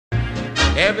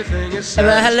Everything is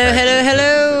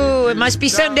Hello. It must be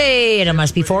Sunday, and it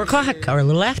must be 4 o'clock or a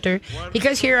little after,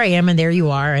 because here I am, and there you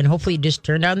are, and hopefully you just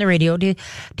turned on the radio to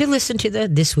listen to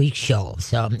this week's show.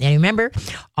 So, and remember,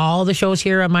 all the shows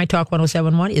here on My Talk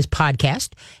 1071 is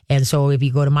podcast, and so if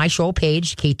you go to my show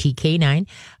page, KTK9,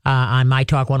 on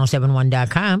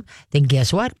mytalk1071.com, then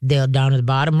guess what? They'll down at the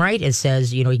bottom right, it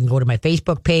says, you can go to my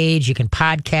Facebook page, you can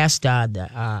podcast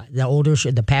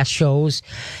the past shows,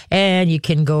 and you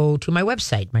can go to my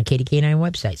website, my KTK9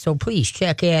 website. So please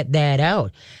check that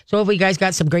out. So if you guys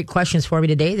got some great questions for me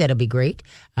today, that'll be great.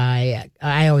 I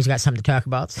always got something to talk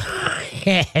about.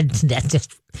 And that's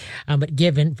just but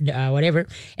given whatever.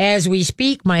 As we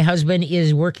speak, my husband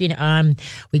is working on.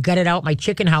 We gutted out my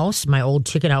chicken house, my old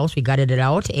chicken house. We gutted it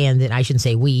out, and then I shouldn't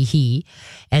say he.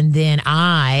 And then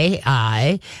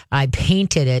I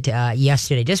painted it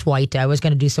yesterday, just white. I was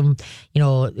going to do some,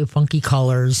 funky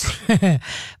colors,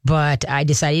 but I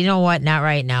decided, you know what, not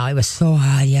right now. It was so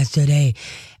hot yesterday.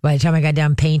 By the time I got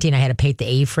done painting, I had to paint the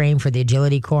A-frame for the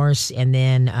agility course, and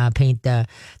then paint the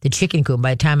chicken coop.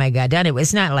 By the time I got done,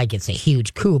 it's not like it's a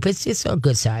huge coop. It's a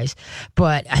good size.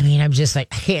 But, I'm just like,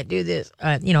 I can't do this.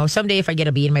 Someday if I get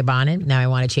a bee in my bonnet, now I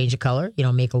want to change the color,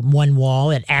 make one wall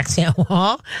an accent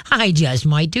wall, I just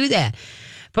might do that.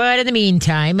 But in the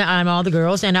meantime, I'm all the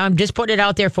girls, and I'm just putting it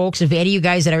out there, folks. If any of you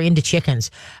guys that are into chickens,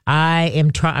 I'm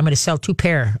going to sell 2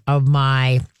 pair of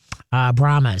my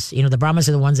Brahmas. The Brahmas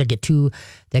are the ones that get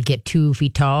 2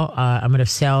 feet tall. I'm going to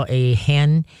sell a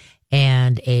hen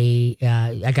and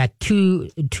I got two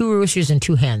roosters and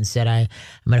 2 hens that I'm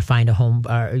going to find a home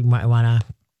or want to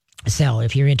sell.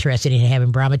 If you're interested in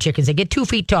having Brahma chickens, they get 2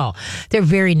 feet tall. They're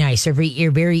very nice. They're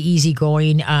very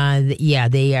easygoing. Yeah,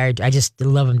 they are. I just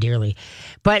love them dearly.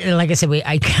 But like I said,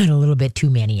 I got a little bit too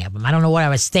many of them. I don't know what I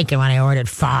was thinking when I ordered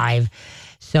 5.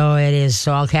 So it is.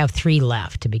 So I'll have 3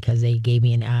 left because they gave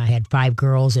me. I had 5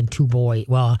 girls and 2 boys.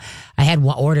 Well, I had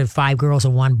ordered 5 girls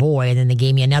and 1 boy, and then they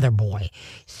gave me another boy.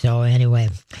 So anyway,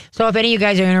 if any of you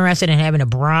guys are interested in having a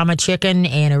Brahma chicken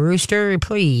and a rooster,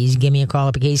 please give me a call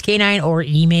up at K9 or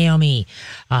email me,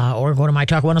 or go to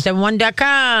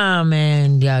mytalk1071.com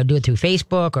and do it through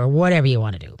Facebook or whatever you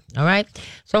want to do. All right.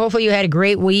 So hopefully you had a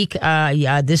great week.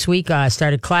 This week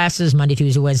started classes Monday,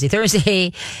 Tuesday, Wednesday,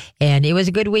 Thursday, and it was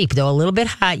a good week. Though a little bit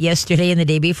hot yesterday and the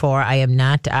day before. I am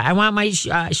not. I want my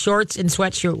shorts and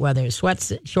sweatshirt weather.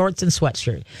 Shorts and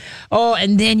sweatshirt. Oh,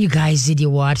 and then you guys, did you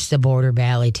watch the border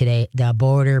battle today? The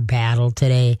border battle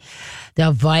today.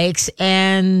 The Vikes,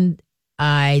 and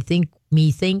I think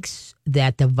thinks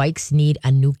that the Vikes need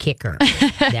a new kicker.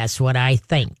 That's what I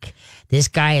think. This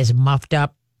guy is muffed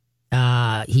up.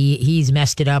 He's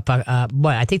messed it up.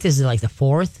 I think this is like the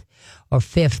 4th or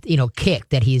 5th, kick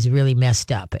that he's really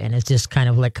messed up. And it's just kind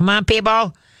of like, come on,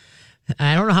 people.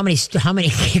 I don't know how many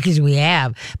kickers we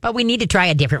have, but we need to try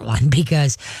a different one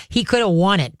because he could have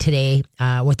won it today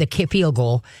with the field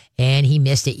goal, and he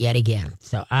missed it yet again.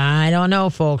 So I don't know,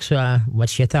 folks,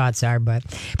 what your thoughts are, but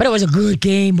it was a good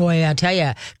game, boy. I'll tell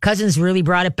you, Cousins really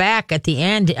brought it back at the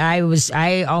end. I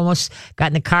almost got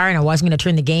in the car and I wasn't going to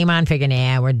turn the game on,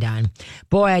 figuring, we're done.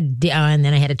 Boy, and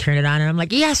then I had to turn it on, and I'm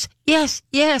like, yes.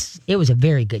 It was a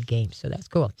very good game, so that's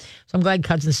cool. So I'm glad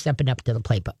Cousins stepping up to the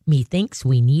plate, but thinks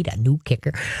we need a new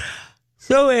kicker.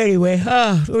 So anyway,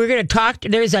 we're going to talk.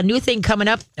 There's a new thing coming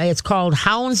up. It's called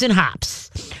Hounds and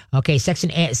Hops. Okay,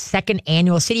 second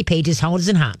annual City Pages Hounds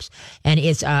and Hops, and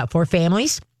it's for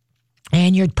families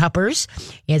and your puppers.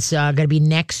 It's going to be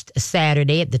next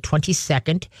Saturday at the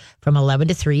 22nd from 11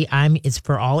 to 3. It's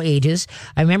for all ages.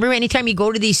 I remember anytime you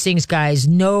go to these things, guys,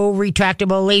 no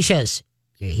retractable leashes.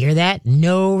 You hear that?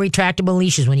 No retractable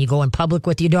leashes when you go in public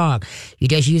with your dog. You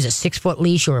just use a 6-foot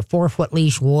leash or a 4-foot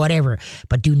leash, whatever.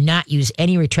 But do not use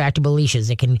any retractable leashes.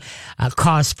 It can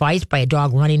cause fights by a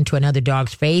dog running into another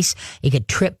dog's face. It can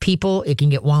trip people. It can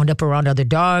get wound up around other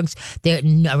dogs. A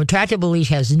retractable leash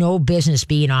has no business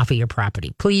being off of your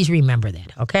property. Please remember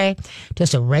that, okay?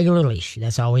 Just a regular leash.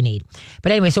 That's all we need.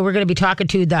 But anyway, so we're going to be talking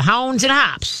to the Hounds and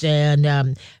Hops.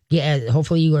 And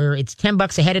hopefully it's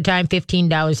 $10 ahead of time,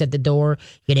 $15 at the door.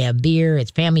 You're going to have beer. It's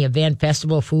family event,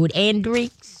 festival, food, and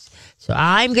drinks. So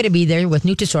I'm going to be there with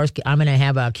Nutrisource. I'm going to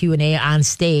have a Q&A on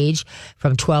stage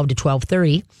from 12 to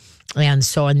 12:30.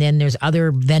 And then there's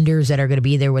other vendors that are going to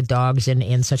be there with dogs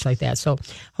and such like that. So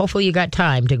hopefully you got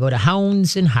time to go to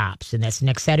Hounds and Hops. And that's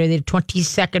next Saturday, the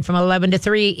 22nd from 11 to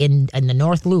 3 in the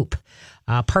North Loop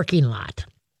parking lot.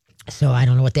 So I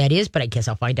don't know what that is, but I guess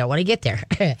I'll find out when I get there.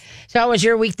 So how was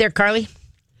your week there, Carly?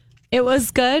 It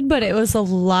was good, but it was a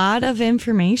lot of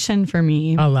information for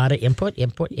me. A lot of input.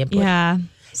 Yeah.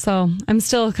 So I'm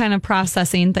still kind of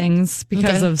processing things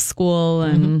because of school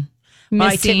and...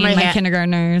 missing my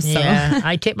kindergartners. So. Yeah,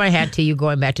 I tip my hat to you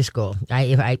going back to school.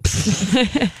 When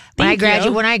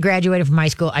I graduated from high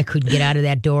school, I couldn't get out of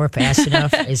that door fast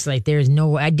enough. It's like there's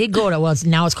no. I did go to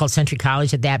now it's called Century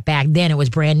College. At that back then it was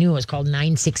brand new. It was called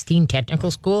 916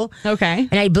 Technical School. Okay,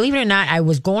 and I believe it or not, I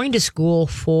was going to school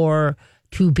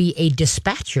to be a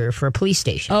dispatcher for a police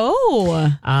station. Oh.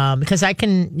 Because I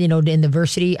can, in the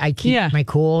varsity, I keep my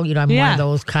cool. I'm one of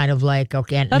those kind of like,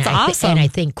 okay. That's awesome. And I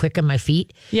think quick on my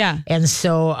feet. Yeah. And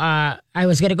so I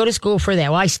was going to go to school for that.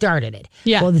 Well, I started it.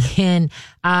 Yeah. Well, then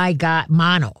I got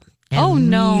mono.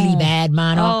 Really bad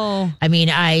mono. Oh. I mean,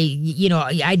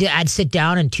 I'd sit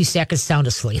down and 2 seconds sound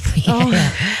asleep.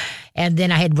 Oh. And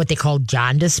then I had what they call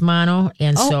jaundice mono.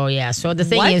 And so the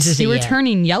thing is you were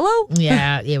turning yellow?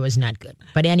 Yeah, it was not good.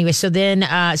 But anyway, so then,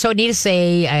 so needless to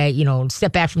say, I,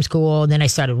 stepped back from school, and then I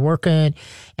started working,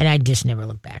 and I just never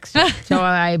looked back. So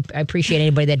I appreciate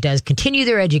anybody that does continue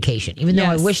their education, even though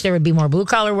I wish there would be more blue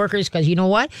collar workers, because you know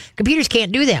what? Computers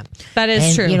can't do them. That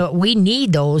is true. We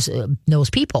need those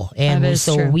people. And that is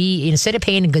so true. we, instead of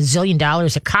paying $1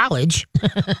 gazillion at college,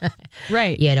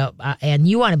 right. And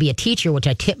you want to be a teacher, which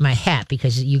I tip my hat,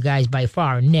 because you guys by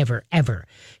far never, ever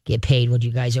get paid what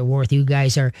you guys are worth. You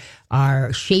guys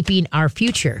are shaping our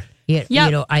future.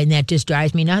 And that just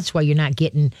drives me nuts why you're not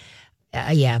getting.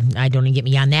 I don't even get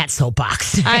me on that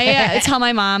soapbox. I tell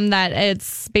my mom that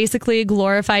it's basically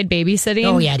glorified babysitting.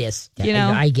 Oh, yeah, it is.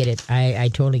 I get it. I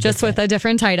totally get it. Just with a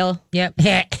different title. Yep.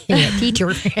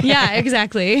 Teacher. Yeah,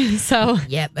 exactly. So.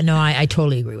 Yeah, but no, I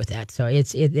totally agree with that. So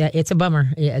it's a bummer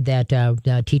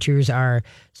that teachers are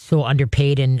so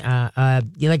underpaid. And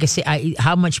like I say,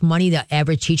 how much money the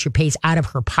average teacher pays out of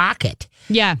her pocket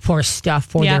for stuff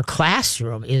for their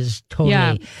classroom is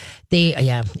totally...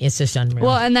 it's just unreal.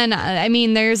 Well, and then,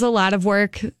 there's a lot of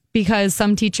work because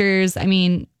some teachers,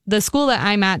 the school that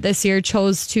I'm at this year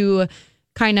chose to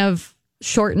kind of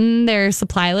shorten their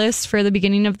supply list for the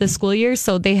beginning of the school year.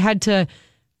 So they had to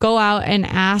go out and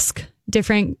ask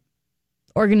different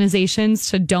organizations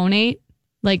to donate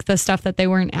like the stuff that they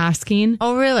weren't asking.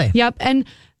 Oh, really? Yep. And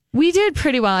we did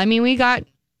pretty well. We got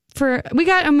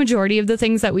a majority of the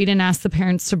things that we didn't ask the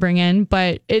parents to bring in,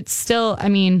 but it's still,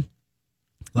 wow.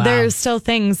 There's still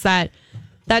things that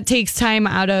takes time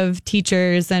out of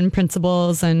teachers and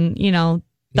principals and,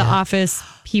 the office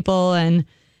people, and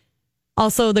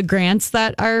also the grants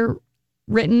that are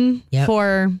written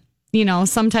for,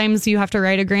 sometimes you have to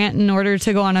write a grant in order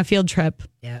to go on a field trip.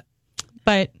 Yeah.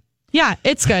 But yeah,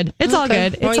 it's good. It's all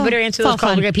good. Well, you better answer those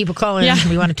calls. We got people calling. Yeah.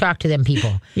 We want to talk to them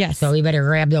people. Yes. So we better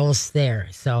grab those there.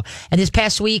 So, and this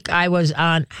past week I was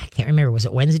on, I can't remember, was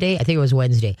it Wednesday? I think it was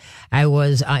Wednesday. I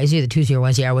was, it's either Tuesday or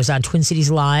Wednesday. I was on Twin Cities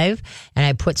Live, and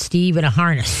I put Steve in a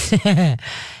harness.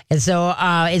 And so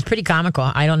it's pretty comical.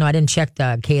 I don't know. I didn't check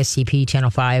the KSCP Channel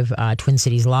 5 Twin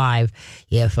Cities Live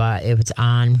if it's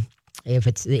on.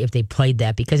 If they played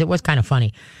that, because it was kind of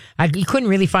funny. You couldn't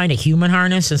really find a human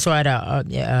harness, and so I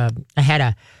had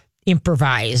to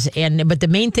improvise. But the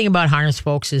main thing about harness,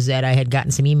 folks, is that I had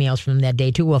gotten some emails from them that day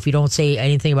too. Well, if you don't say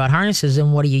anything about harnesses,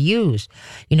 then what do you use?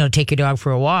 To take your dog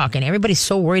for a walk. And everybody's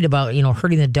so worried about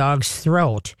hurting the dog's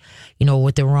throat,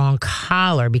 with the wrong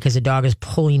collar, because the dog is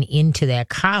pulling into that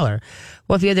collar.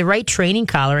 Well, if you have the right training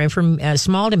collar, and for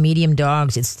small to medium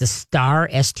dogs, it's the STAR,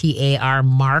 STAR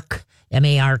mark.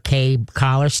 M-A-R-K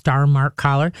collar, star mark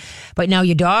collar. But now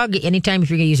your dog, anytime if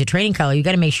you're going to use a training collar, you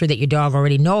got to make sure that your dog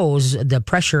already knows the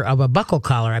pressure of a buckle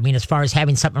collar. As far as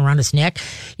having something around his neck,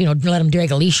 let him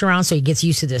drag a leash around so he gets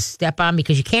used to the step on,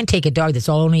 because you can't take a dog that's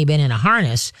only been in a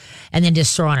harness and then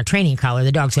just throw on a training collar.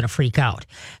 The dog's going to freak out.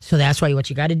 So that's why what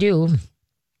you got to do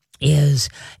is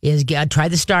try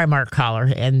the star mark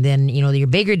collar, and then your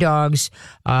bigger dogs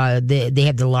they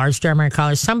have the large star mark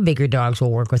collars. Some bigger dogs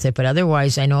will work with it, but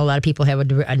otherwise I know a lot of people have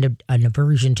an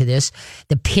aversion to this,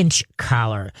 the pinch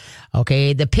collar.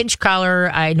 Okay, the pinch collar,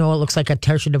 I know it looks like a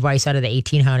tertiary device out of the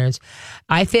 1800s.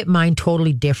 I fit mine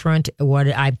totally different. What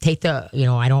I take I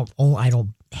don't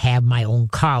have my own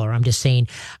collar. I'm just saying,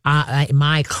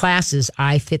 my classes,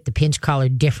 I fit the pinch collar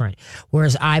different,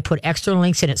 whereas I put extra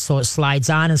links in it so it slides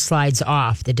on and slides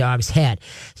off the dog's head.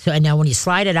 So, and now when you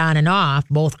slide it on and off,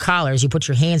 both collars, you put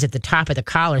your hands at the top of the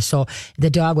collar so the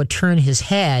dog would turn his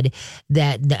head,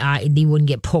 that he wouldn't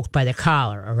get poked by the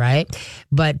collar, all right?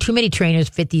 But too many trainers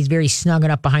fit these very snug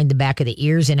and up behind the back of the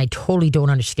ears, and I totally don't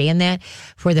understand that,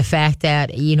 for the fact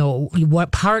that,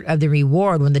 what part of the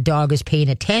reward when the dog is paying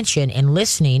attention and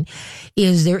listening listening,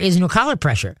 is there is no collar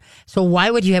pressure. So why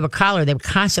would you have a collar that would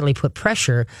constantly put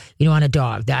pressure, on a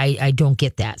dog? I don't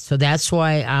get that. So that's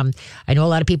why I know a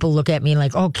lot of people look at me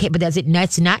like, okay, but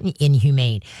that's not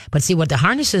inhumane. But see, what the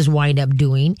harnesses wind up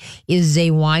doing is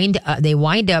they wind up,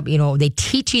 they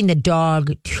teaching the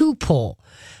dog to pull.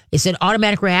 It's an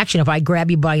automatic reaction. If I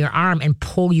grab you by your arm and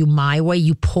pull you my way,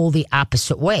 you pull the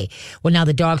opposite way. Well, now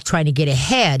the dog's trying to get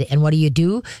ahead, and what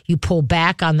do? You pull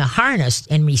back on the harness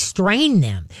and restrain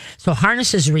them. So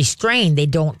harnesses restrain, they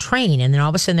don't train. And then all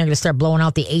of a sudden they're going to start blowing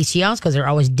out the ACLs because they're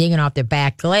always digging off their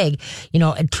back leg,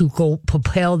 to go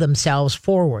propel themselves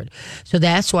forward. So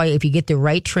that's why if you get the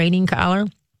right training collar,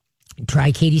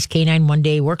 try Katie's Canine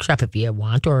one-day workshop if you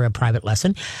want, or a private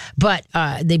lesson. But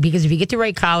because if you get the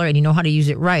right collar and you know how to use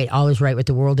it right, all is right with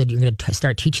the world, and you're going to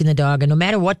start teaching the dog. And no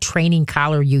matter what training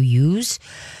collar you use,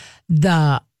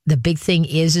 the big thing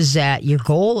is that your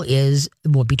goal is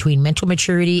between mental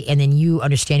maturity and then you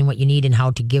understanding what you need and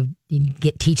how to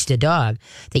teach the dog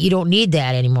that you don't need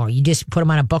that anymore. You just put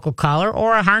him on a buckle collar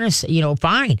or a harness,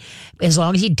 fine, as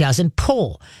long as he doesn't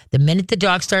pull. The minute the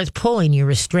dog starts pulling, you're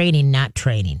restraining, not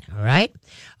training.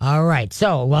 All right.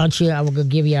 So why don't you? We're gonna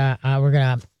give you. We're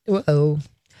gonna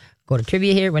go to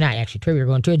trivia here. We're not actually trivia. We're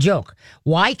going to a joke.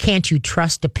 Why can't you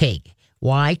trust a pig?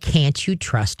 Why can't you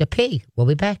trust a pig? We'll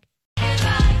be back.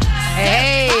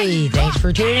 Hey, thanks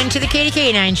for tuning into the Katie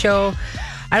K9 Show.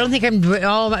 I don't think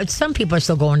some people are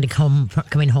still coming home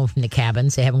from the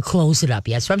cabins. They haven't closed it up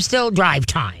yet, so I'm still drive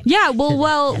time. Yeah,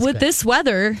 well, with this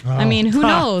weather, who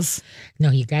knows? No,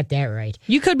 you got that right.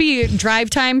 You could be drive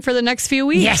time for the next few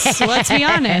weeks. Yes. Let's be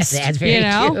honest. That's very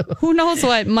true. Who knows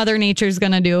what Mother Nature's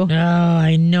going to do? Oh,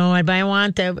 I know. I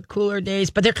want the cooler days,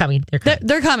 but they're coming.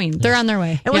 They're coming. They're on their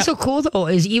way. And what's so cool, though,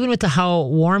 is even with how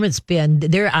warm it's been,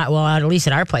 at least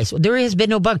at our place, there has been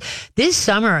no bug. This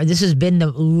summer, this has been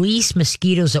the least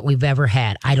mosquitoes that we've ever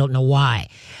had. I don't know why.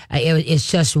 It's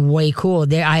just way cool.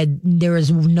 There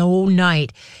is no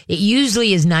night. It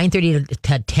usually is 9:30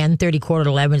 to 10:30, quarter to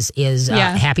 11 is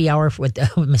happy hour with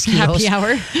mosquitoes. Happy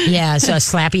hour? Yeah, so a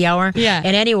slappy hour. Yeah.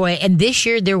 And anyway, this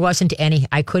year there wasn't any.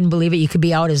 I couldn't believe it. You could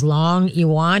be out as long you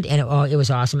want, and it was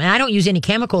awesome. And I don't use any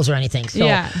chemicals or anything. So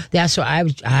that's why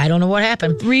I don't know what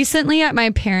happened. Recently at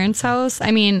my parents' house,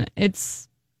 it's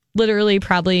literally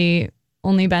probably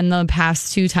only been the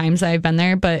past 2 times I've been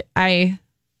there, but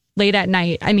late at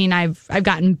night, I've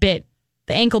gotten bit.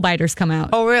 The ankle biters come out.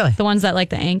 Oh, really? The ones that like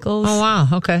the ankles. Oh, wow.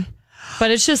 Okay. But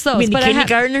it's just those. You mean the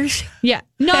kindergartners? Yeah.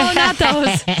 No, not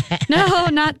those. No,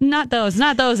 not those.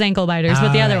 Not those ankle biters,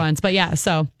 but the other ones. But yeah,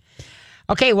 so.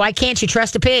 Okay, why can't you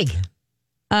trust a pig?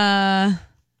 I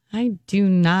do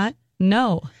not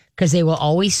know. Because they will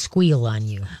always squeal on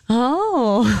you.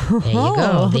 Oh. There you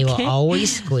go. They will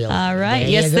always squeal. All right.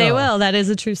 Yes, they will. That is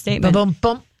a true statement. Boom,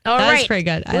 boom, boom. All right. That's pretty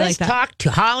good. I like that. Let's talk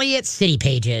to Holly at City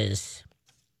Pages.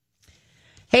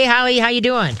 Hey, Holly, how you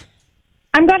doing?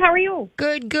 I'm good. How are you?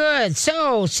 Good.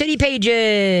 So, City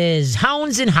Pages,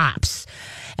 Hounds and Hops.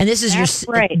 And this is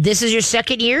this is your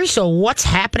second year, so what's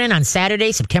happening on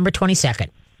Saturday, September 22nd?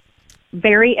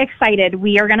 Very excited.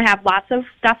 We are going to have lots of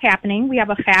stuff happening. We have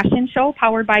a fashion show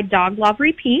powered by Dog Love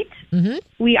Repeat. Mm-hmm.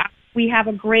 We have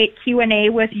a great Q&A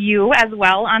with you as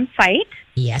well on site.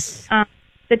 Yes.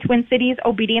 The Twin Cities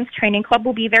Obedience Training Club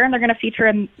will be there, and they're going to feature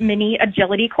a mini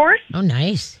agility course. Oh,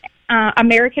 nice.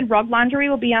 American Rug Laundry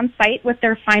will be on site with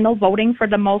their final voting for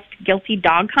the Most Guilty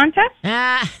Dog contest.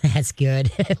 That's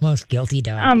good. Most Guilty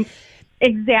Dog.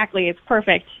 Exactly. It's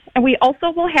perfect. And we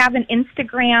also will have an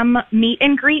Instagram meet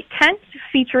and greet tent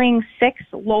featuring 6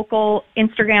 local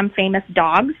Instagram famous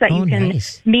dogs that you can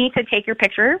meet to take your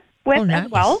picture with as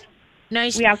well.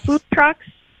 Nice. We have food trucks.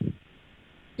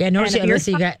 Yeah, notice.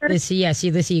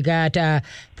 You got a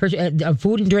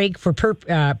food and drink for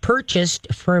purchase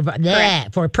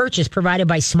provided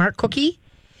by Smart Cookie,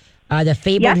 the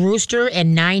Fabled Rooster,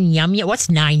 and 9 Yum Yum. What's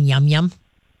 9 Yum Yum?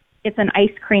 It's an ice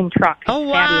cream truck. Oh,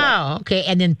 wow. Okay,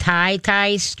 and then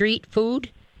Thai street food?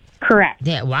 Correct.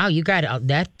 Yeah, wow, you got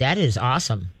that. That is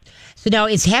awesome. So now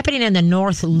it's happening in the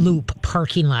North Loop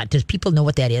parking lot. Does people know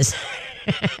what that is?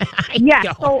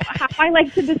 So how I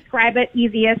like to describe it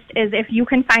easiest is if you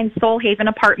can find Soul Haven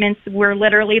Apartments, we're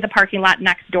literally the parking lot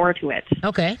next door to it.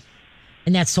 Okay.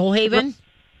 And that's Soul Haven?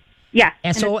 Yeah.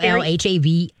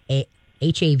 SOLHAVN.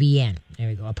 There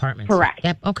we go, apartments. Correct.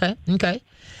 Yep, okay.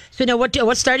 So now,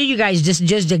 what started you guys?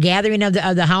 Just a gathering of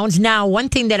the hounds. Now, one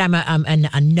thing that I'm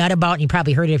a nut about, and you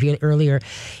probably heard it earlier,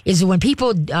 is when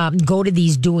people go to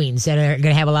these doings that are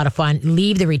going to have a lot of fun,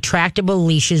 leave the retractable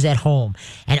leashes at home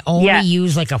and only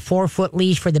use like a 4-foot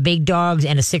leash for the big dogs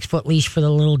and a 6-foot leash for the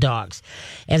little dogs.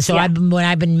 And so when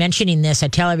I've been mentioning this, I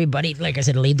tell everybody, like I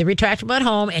said, leave the retractable at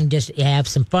home and just have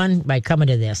some fun by coming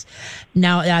to this.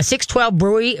 Now,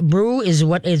 612 Brew is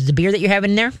the beer that you're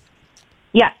having there?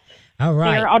 Yes. All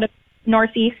right. They're out of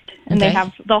Northeast, and they'll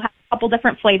have a couple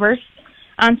different flavors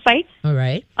on site. All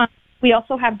right. We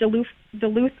also have Duluth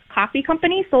Coffee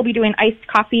Company, so we'll be doing iced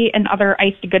coffee and other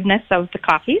iced goodness of the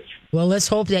coffees. Well, let's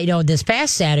hope that, this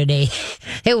past Saturday,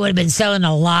 it would have been selling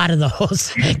a lot of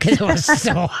those because it was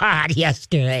so hot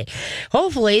yesterday.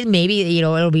 Hopefully, maybe,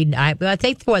 it'll be, I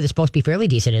think the weather's supposed to be fairly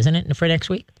decent, isn't it, for next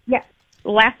week? Yes.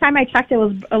 Last time I checked, it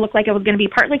looked like it was going to be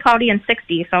partly cloudy and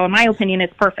 60. So, in my opinion,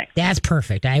 it's perfect. That's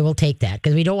perfect. I will take that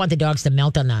because we don't want the dogs to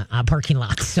melt on the parking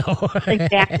lot. So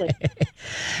exactly.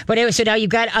 But anyway, so now you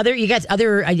got other.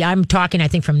 I'm talking, I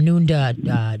think, from noon to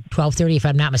 12:30, if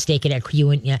I'm not mistaken, at you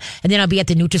and then I'll be at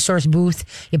the Nutrisource booth.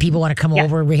 If people want to come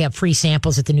over, we have free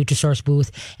samples at the Nutrisource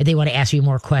booth if they want to ask you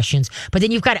more questions. But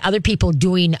then you've got other people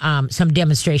doing some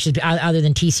demonstrations other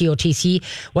than TCOTC.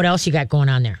 What else you got going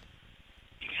on there?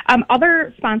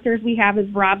 Other sponsors we have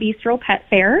is Raw Bistro Pet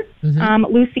Fair.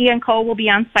 Lucy and Co. will be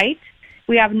on site.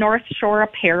 We have North Shore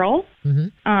Apparel,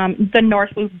 the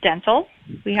North Loop Dental.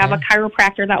 We have a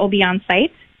chiropractor that will be on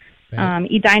site.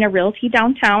 Edina Realty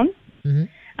downtown.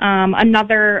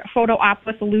 Another photo op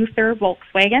with Luther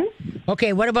Volkswagen.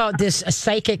 Okay, what about this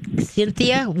psychic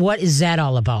Cynthia? What is that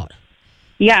all about?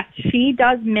 Yes, she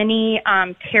does mini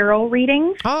tarot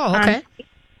readings. Oh, okay.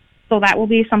 So that will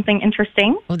be something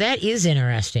interesting. Well, that is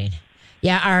interesting.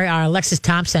 Yeah, our Alexis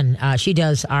Thompson, she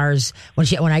does ours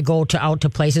when I go out to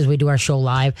places. We do our show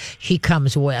live. She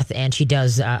comes with and she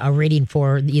does a reading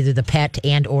for either the pet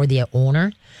and or the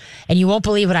owner. And you won't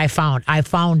believe what I found. I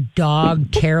found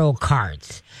dog tarot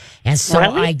cards. And so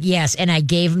really? I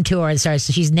gave them to her. So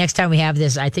she's next time we have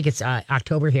this, I think it's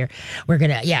October here. We're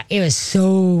gonna, it was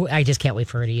so. I just can't wait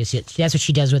for her to use it. That's what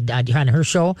she does with on her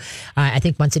show. I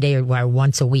think once a day or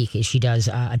once a week she does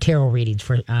a tarot readings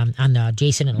for on the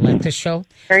Jason and Alexis show.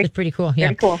 It's pretty cool. Yeah,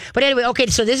 very cool. But anyway, okay.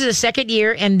 So this is the second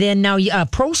year, and then now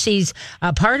proceeds.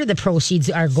 Part of the proceeds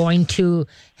are going to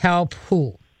help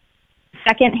who?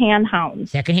 Secondhand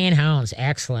hounds. Secondhand hounds.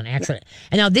 Excellent. And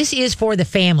now this is for the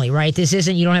family, right? This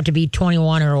isn't, you don't have to be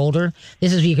 21 or older.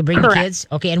 This is you can bring Correct. the kids.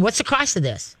 Okay. And what's the cost of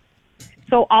this?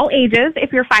 So all ages.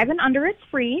 If you're 5 and under, it's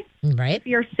free. Right. If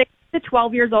you're 6 to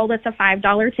 12 years old, it's a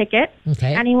 $5 ticket.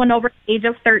 Okay. Anyone over the age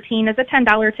of 13 is a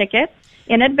 $10 ticket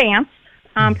in advance.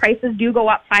 Prices do go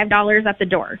up $5 at the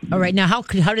door. All right. Now, how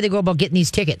do they go about getting these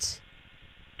tickets?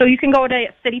 So you can go to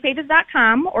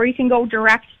citypages.com or you can go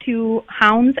direct to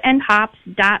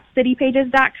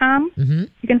houndsandhops.citypages.com.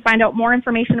 You can find out more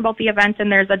information about the event,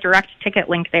 and there's a direct ticket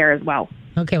link there as well.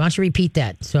 Okay, why don't you repeat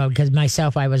that? So, because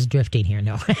myself, I was drifting here.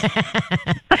 No.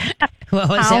 What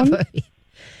was that?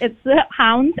 It's the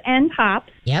houndsandhops.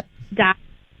 Yep.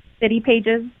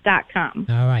 .citypages.com.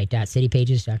 All right,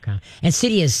 .citypages.com. And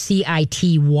city is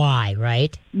CITY,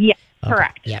 right? Yes. Okay.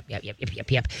 Correct.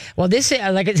 Yep. Well, this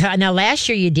now last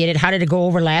year you did it. How did it go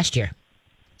over last year?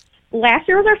 Last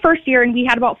year was our first year, and we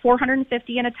had about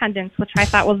 450 in attendance, which I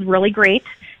thought was really great.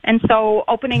 And so,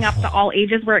 opening up to all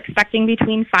ages, we're expecting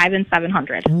between 500 and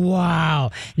 700. Wow!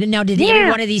 Now, did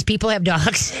every one of these people have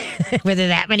dogs? Were there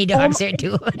that many dogs there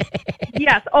too?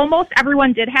 Yes, almost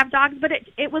everyone did have dogs, but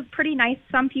it was pretty nice.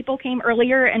 Some people came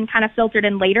earlier and kind of filtered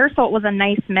in later, so it was a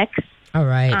nice mix. All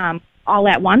right. All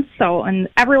at once. So, and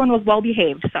everyone was well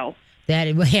behaved. So that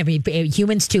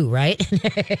humans too, right?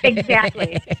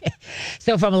 Exactly.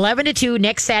 So from 11 to 2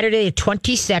 next Saturday, the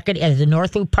 22nd, at the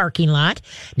North Loop parking lot.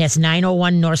 And that's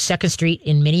 901 North 2nd Street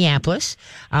in Minneapolis.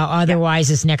 Otherwise,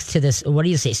 it's next to this. What do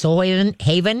you say? Soul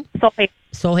Haven.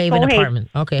 Apartment.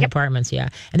 Okay, yep. Apartments, yeah.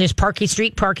 And there's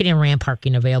street parking and ramp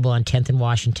parking available on 10th and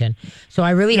Washington. So I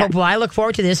really hope, I look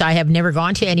forward to this. I have never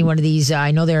gone to any one of these.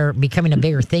 I know they're becoming a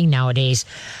bigger thing nowadays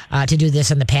to do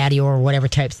this on the patio or whatever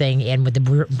type thing, and with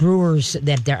the brewers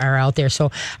that are out there.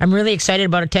 So I'm really excited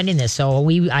about attending this. So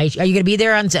are you going to be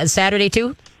there on Saturday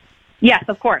too? Yes,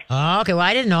 of course. Okay, well,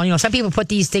 I didn't know. Some people put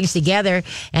these things together,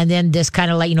 and then this kind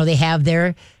of they have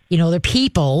their... they're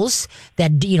peoples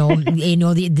that,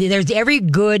 there's every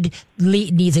good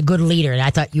needs a good leader. And I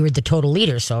thought you were the total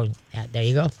leader. So there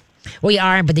you go. Well, you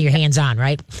are, but then you're hands on,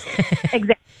 right?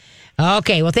 Exactly.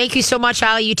 Okay. Well, thank you so much,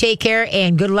 Holly. You take care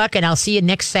and good luck. And I'll see you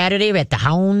next Saturday at the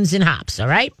Hounds and Hops. All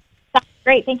right. That's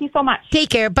great. Thank you so much. Take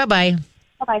care. Bye-bye.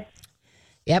 Bye-bye.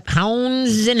 Yep,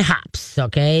 Hounds and Hops.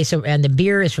 Okay, so and the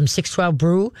beer is from 612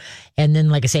 Brew, and then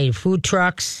like I say, food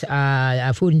trucks,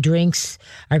 food and drinks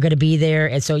are going to be there,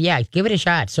 and so yeah, give it a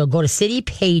shot. So go to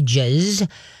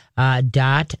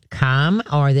citypages.com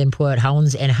or then put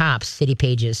Hounds and Hops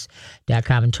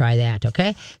citypages.com and try that.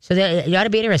 Okay, so that it ought to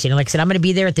be interesting. And like I said, I'm going to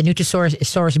be there at the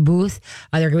Nutrisource booth.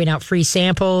 They're giving out free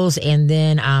samples, and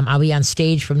then I'll be on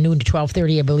stage from noon to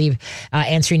 12:30, I believe,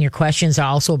 answering your questions.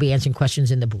 I'll also be answering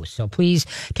questions in the booth. So please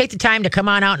take the time to come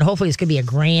on out, and hopefully it's going to be a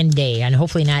grand day, and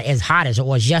hopefully not as hot as it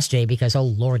was yesterday, because oh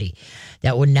lordy,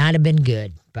 that would not have been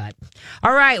good. But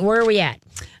all right, where are we at?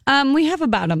 We have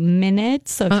about a minute,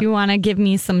 so if you want to give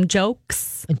me some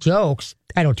jokes. Jokes?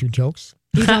 I don't do jokes.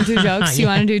 You don't do jokes? You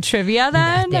want to do trivia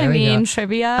then?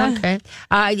 Trivia. Okay.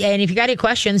 And if you got any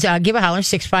questions, give a holler,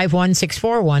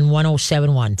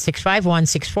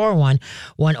 651-641-1071.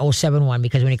 651-641-1071,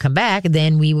 because when you come back,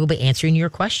 then we will be answering your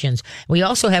questions. We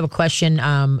also have a question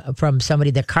from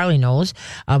somebody that Carly knows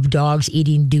of dogs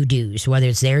eating doo-doos, whether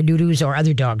it's their doo-doos or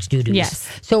other dogs' doo-doos. Yes.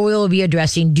 So we'll be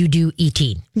addressing doo-doo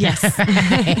eating. Yes.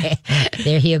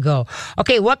 There you go.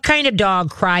 Okay, what kind of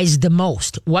dog cries the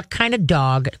most? What kind of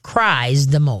dog cries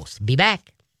the most? Be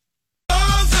back.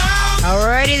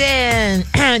 Alrighty then.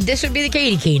 This would be the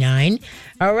Katie K9.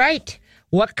 All right.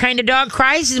 What kind of dog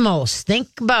cries the most? Think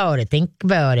about it. Think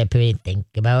about it. Think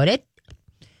about it.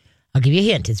 I'll give you a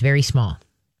hint. It's very small.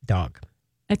 Dog.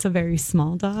 It's a very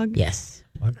small dog? Yes.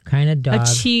 What kind of dog? A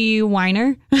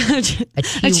Chihuahua.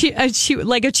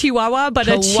 Like a Chihuahua, but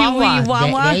Chihuahua. A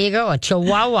Chihuahua. There you go. A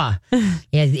Chihuahua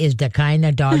is the kind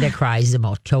of dog that cries the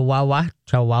most. Chihuahua.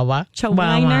 Chihuahua.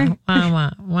 Chihuahua.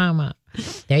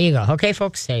 There you go. Okay,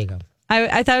 folks. There you go.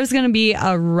 I thought it was going to be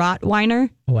a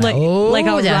Rottweiler. Well, like a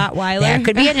Rottweiler. That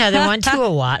could be another one,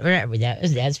 too.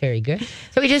 That's very good.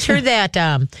 So we just heard that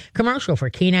commercial for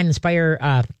Canine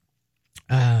Inspire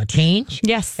Change.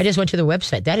 Yes. I just went to the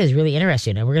website. That is really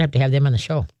interesting, and we're going to have them on the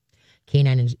show.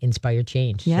 Canine Inspired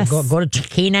Change. Yes. So go to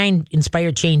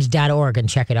canineinspiredchange.org and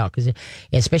check it out, because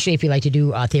especially if you like to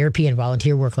do therapy and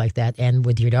volunteer work like that and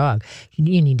with your dog,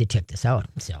 you need to check this out.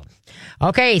 So,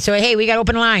 okay. So, hey, we got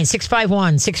open line,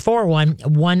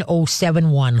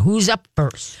 651-641-1071. Who's up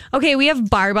first? Okay, we have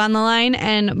Barb on the line,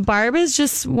 and Barb is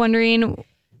just wondering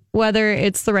whether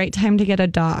it's the right time to get a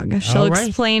dog. She'll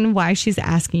explain why she's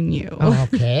asking you.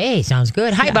 Okay, sounds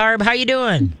good. Hi, Barb. How you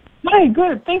doing? Hi,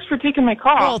 good. Thanks for taking my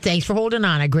call. Oh, thanks for holding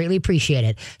on. I greatly appreciate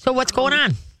it. So what's going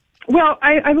on? Well,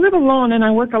 I live alone and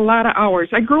I work a lot of hours.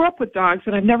 I grew up with dogs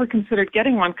and I've never considered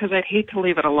getting one because I'd hate to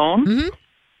leave it alone. Mm-hmm.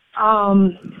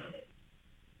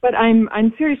 But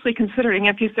I'm seriously considering.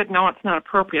 If you said no, it's not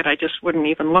appropriate, I just wouldn't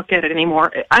even look at it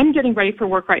anymore. I'm getting ready for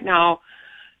work right now,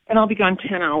 and I'll be gone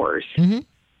 10 hours. Mm-hmm.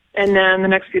 And then the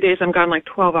next few days, I'm gone like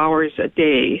 12 hours a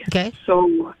day. Okay.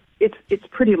 So it's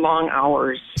pretty long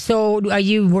hours. So are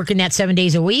you working that 7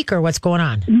 days a week, or what's going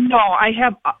on? No, I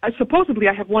have, supposedly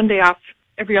I have 1 day off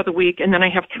every other week, and then I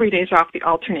have 3 days off the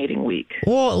alternating week.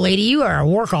 Whoa, lady, you are a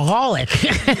workaholic.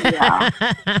 Yeah.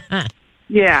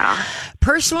 Yeah.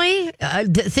 Personally,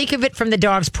 think of it from the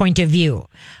dog's point of view.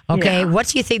 Okay, Yeah. What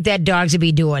do you think that dogs would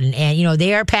be doing? And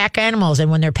they are pack animals,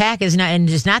 and when their pack is not, and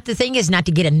it's not, the thing is not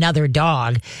to get another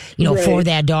dog, Right. for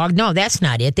that dog. No, that's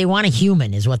not it. They want a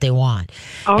human, is what they want.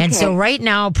 Okay. And so right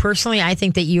now, personally, I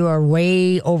think that you are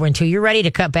way over until you're ready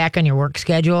to cut back on your work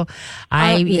schedule.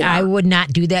 I would not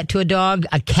do that to a dog.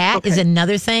 A cat is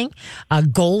another thing. A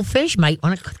goldfish might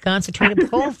want to concentrate on the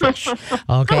goldfish.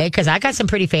 Okay, because I got some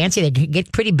pretty fancy. They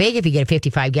get pretty big if you get a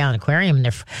 55-gallon aquarium, and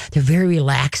they're very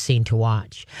relaxing to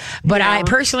watch. But I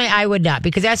would not,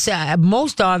 because that's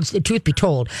most dogs. Truth be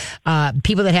told,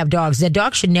 people that have dogs, the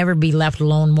dog should never be left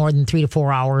alone more than 3 to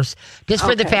 4 hours, just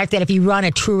for the fact that if you run a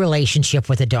true relationship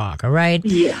with a dog, all right.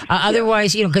 Yeah.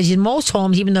 Otherwise, because in most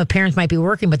homes, even though parents might be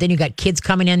working, but then you got kids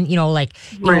coming in,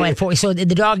 at 4. So the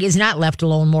dog is not left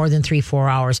alone more than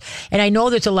 3-4 hours. And I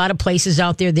know there's a lot of places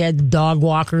out there that have dog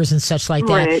walkers and such like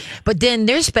that. Right. But then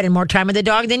they're spending more time with the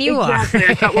dog than you Exactly.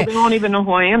 are. I thought, well, they won't even know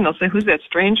who I am. They'll say, "Who's that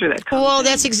stranger that comes?" Well,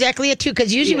 that's exactly it, too,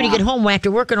 because usually when you get home after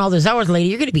working all those hours, lady,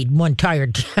 you're going to be one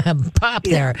tired pop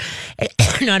there.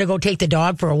 Now to go take the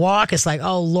dog for a walk, it's like,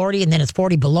 oh, Lordy, and then it's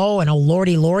 40 below, and oh,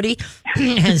 Lordy.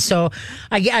 And so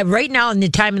I right now in the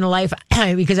time in the life,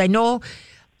 because I know,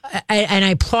 and I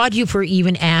applaud you for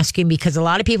even asking, because a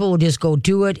lot of people will just go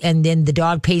do it, and then the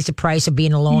dog pays the price of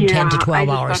being alone 10 to 12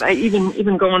 hours.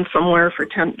 Even going somewhere for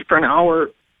an hour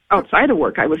outside of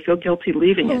work, I would feel guilty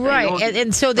leaving it. Right,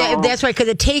 and so that's why, because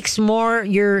it takes more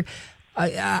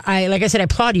I like I said, I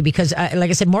applaud you because, like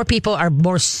I said, more people are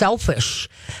more selfish,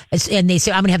 and they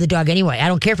say, "I'm going to have the dog anyway. I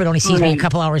don't care if it only sees me a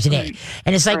couple hours a day."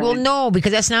 And it's like, well, no,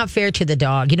 because that's not fair to the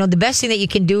dog. You know, the best thing that you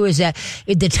can do is that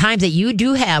the times that you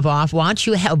do have off, why don't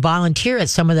you volunteer at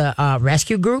some of the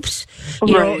rescue groups?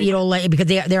 You know, like, because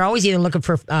they're always either looking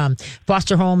for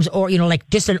foster homes or like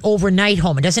just an overnight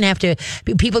home. It doesn't have to.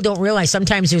 People don't realize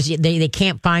sometimes they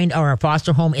can't find, or a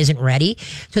foster home isn't ready,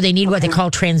 so they need what they call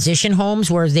transition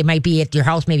homes, where they might be at your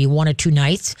house maybe 1 or 2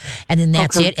 nights, and then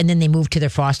that's it, and then they move to their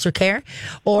foster care.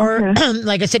 Or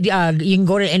like I said, you can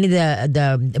go to any of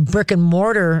the brick and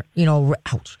mortar,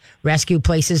 rescue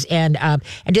places, and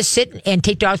just sit and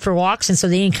take dogs for walks, and so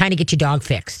they can kind of get your dog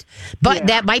fixed. But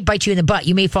that might bite you in the butt.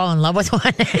 You may fall in love with one,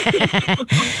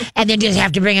 and then just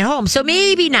have to bring it home. So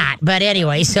maybe not. But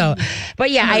anyway,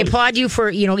 but yeah, I applaud you for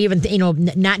even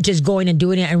not just going and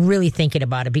doing it and really thinking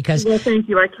about it, because. Well, thank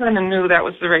you. I kind of knew that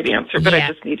was the right answer, but I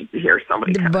just needed to hear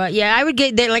somebody. But yeah, I would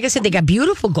get there. Like I said, they got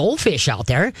beautiful goldfish out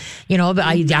there. But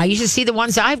I used to see the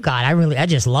ones I've got. I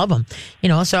just love them.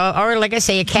 So, or like I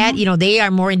say, a cat. They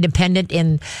are more independent,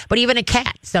 but even a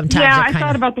cat sometimes. Yeah, I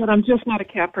thought about that. I'm just not a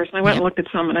cat person. I went and looked at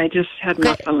some, and I just had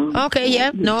nothing. Okay,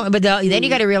 yeah, no, but then you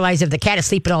got to realize if the cat is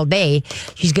sleeping all day,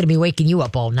 she's going to be waking you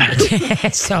up all night.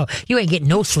 So you ain't getting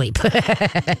no sleep.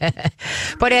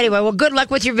 But anyway, well, good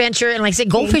luck with your venture. And like I said,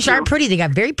 goldfish are pretty. They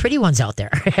got very pretty ones out there.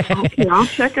 Okay, I'll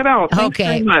check it out. Thanks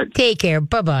very much. Take care.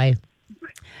 Bye-bye.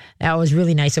 That was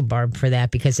really nice of Barb for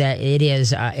that, because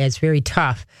it's very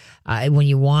tough when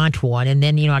you want one. And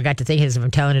then, I got to thinking, as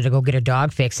I'm telling her to go get her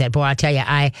dog fixed, that, boy, I'll tell you,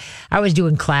 I was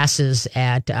doing classes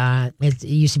at, it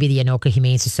used to be the Anoka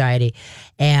Humane Society,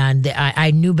 and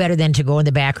I knew better than to go in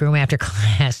the back room after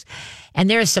class. And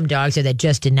there are some dogs there that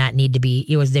just did not need to be.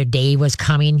 It was their day was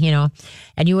coming,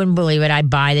 and you wouldn't believe it. I'd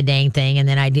buy the dang thing, and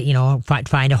then I'd,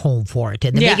 find a home for it.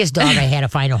 The biggest dog I had to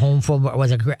find a home for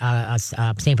was a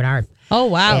St. Bernard. Oh,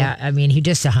 wow. Yeah, I mean, he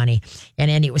just a honey. And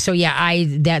anyway, so yeah,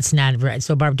 that's not right.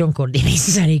 So Barb, don't go to the Humane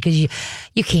Society, because you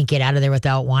can't get out of there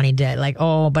without wanting to,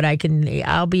 but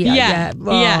I'll be. Yeah.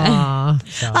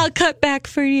 So. I'll cut back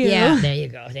for you. Yeah, there you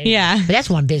go. But that's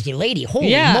one busy lady. Holy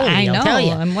moly, I know. I'll tell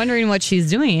you. I'm wondering what she's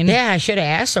doing. Yeah, I should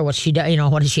have asked her what she does.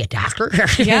 What is she, a doctor?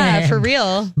 Yeah, for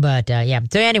real. But yeah.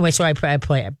 So anyway, so I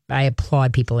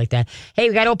applaud people like that. Hey,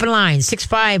 we got open lines,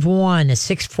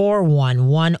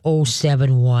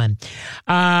 651-641-1071.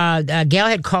 Gail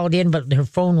had called in, but her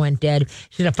phone went dead.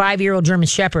 She's a 5-year-old German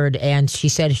Shepherd, and she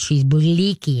said she's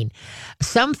leaking.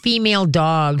 Some female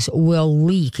dogs will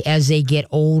leak as they get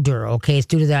older, okay? It's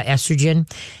due to the estrogen.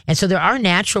 And so there are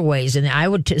natural ways, and I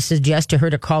would suggest to her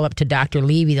to call up to Dr.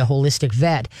 Levy, the holistic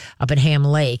vet up in Ham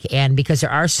Lake, and because there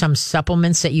are some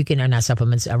supplements that you can, or not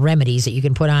supplements, remedies that you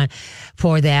can put on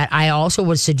for that. I also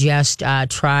would suggest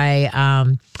try...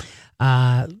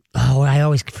 I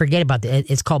always forget about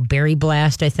it. It's called Berry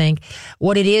Blast, I think.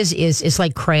 What it is it's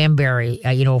like cranberry,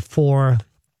 for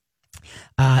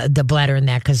the bladder and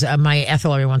that, because my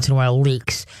Ethel every once in a while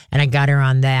leaks, and I got her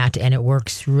on that, and it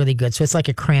works really good. So it's like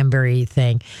a cranberry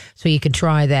thing. So you can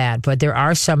try that. But there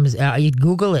are some, you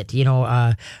Google it,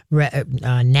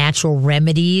 natural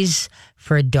remedies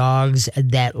for dogs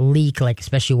that leak, like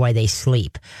especially while they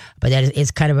sleep. But that is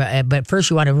kind of but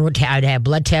first you want to have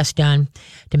blood tests done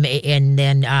and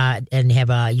then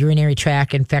have a urinary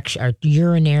tract infection or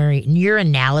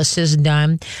urinalysis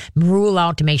done, rule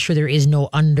out to make sure there is no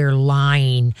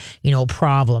underlying,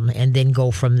 problem, and then go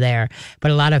from there.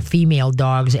 But a lot of female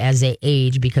dogs, as they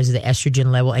age, because of the estrogen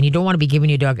level, and you don't want to be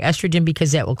giving your dog estrogen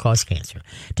because that will cause cancer,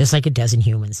 just like it does in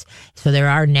humans. So there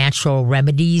are natural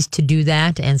remedies to do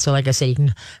that. And so, like I said, you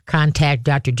can contact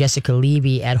Dr. Jessica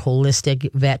Levy at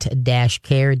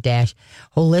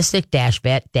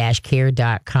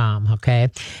holistic-vet-care.com. Okay.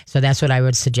 So that's what I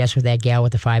would suggest with that gal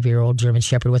with the 5-year-old German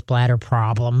Shepherd with bladder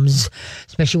problems,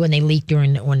 especially when they leak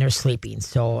when they're sleeping.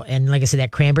 So, and like I said,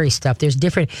 that cranberry stuff, there's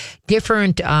different,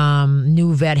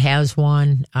 New Vet has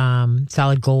one,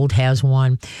 Solid Gold has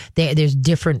one. There's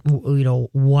different,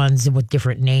 ones with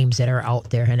different names that are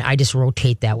out there. And I just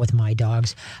rotate that with my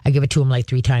dogs. I give it to them like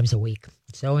 3 times a week.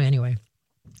 So anyway,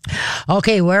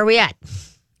 okay, where are we at?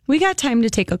 We got time to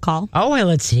take a call. Oh, well,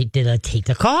 let's see. Did I take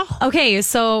the call? Okay,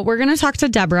 so we're going to talk to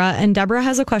Deborah, and Deborah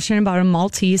has a question about a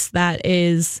Maltese that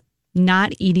is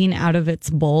not eating out of its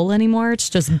bowl anymore. It's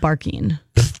just barking.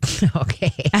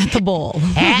 Okay. At the bowl.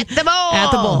 At the bowl.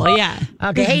 At the bowl, yeah.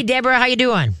 Okay, hey, Deborah, how you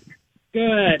doing?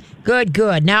 Good.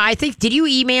 Good. Now, I think, did you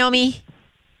email me?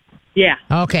 Yeah.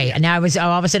 Okay. Now all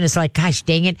of a sudden it's like, gosh,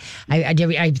 dang it.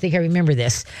 I think I remember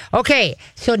this. Okay.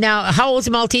 So now, how old is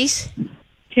Maltese?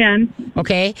 10.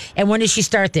 Okay. And when did she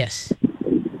start this?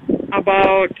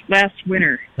 About last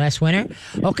winter. Last winter?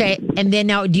 Okay. And then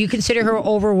now, do you consider her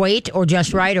overweight or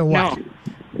just right or what? No.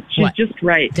 She's just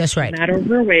right. Just right. Not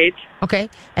overweight. Okay.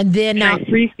 And then now. I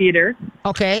free feed her.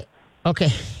 Okay.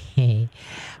 Okay.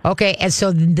 Okay. And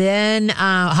so then,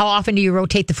 how often do you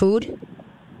rotate the food?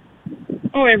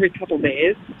 Oh, every couple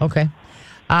days. Okay.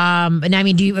 And I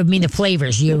mean, the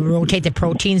flavors? Do you rotate the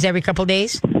proteins every couple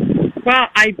days? Well,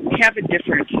 I have a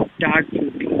different dog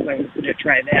food because I was going to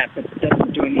try that, but it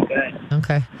doesn't do any good.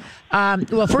 Okay.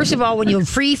 Well, first of all, when you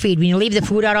free feed, when you leave the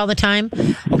food out all the time,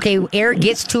 okay, air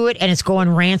gets to it and it's going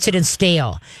rancid and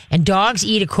stale. And dogs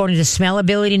eat according to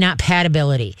smellability, not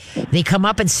patability. They come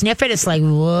up and sniff it. It's like,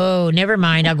 whoa, never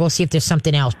mind. I'll go see if there's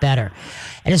something else better.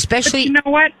 And especially, but you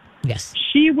know what? Yes.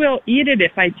 She will eat it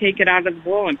if I take it out of the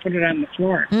bowl and put it on the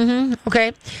floor. Mm-hmm.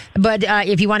 Okay. But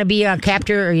if you want to be a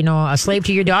captor or, a slave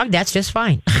to your dog, that's just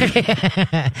fine.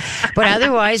 But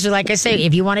otherwise, like I say,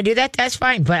 if you want to do that, that's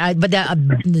fine. But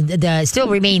the still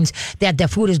remains that the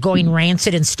food is going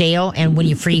rancid and stale and when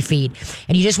you free feed.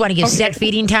 And you just want to give set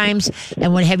feeding times.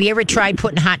 And have you ever tried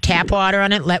putting hot tap water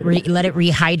on it? Let it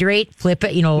rehydrate, flip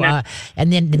it, No.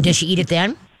 And then does she eat it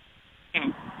then?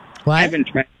 No. What? I haven't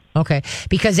tried. Okay,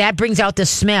 because that brings out the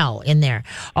smell in there.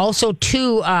 Also,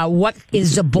 too, what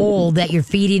is the bowl that you're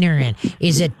feeding her in?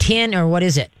 Is it tin or what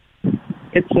is it?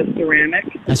 It's a ceramic.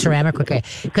 A ceramic, okay.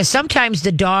 Because sometimes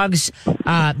the dogs,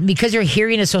 because their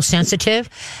hearing is so sensitive,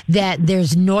 that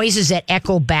there's noises that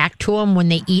echo back to them when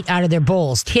they eat out of their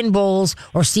bowls. Tin bowls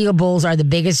or steel bowls are the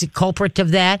biggest culprit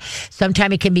of that.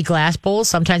 Sometimes it can be glass bowls.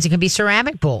 Sometimes it can be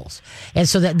ceramic bowls. And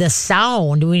so that the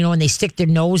sound, when they stick their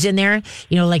nose in there,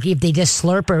 like if they just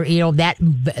slurp or, that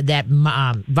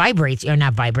vibrates, or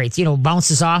not vibrates,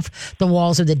 bounces off the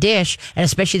walls of the dish, and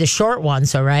especially the short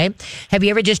ones, all right? Have you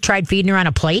ever just tried feeding her on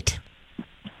a plate?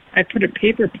 I put a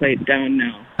paper plate down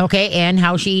now. Okay, and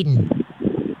how's she eating?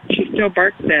 She still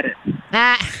barks at it.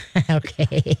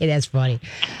 Okay, that's funny.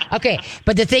 Okay,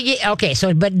 but the thing,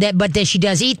 but she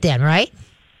does eat then, right?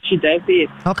 She does eat.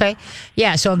 Okay,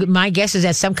 yeah. So my guess is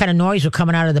that some kind of noise was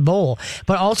coming out of the bowl.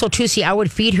 But also, too, see, I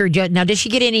would feed her. Now, does she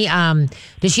get any?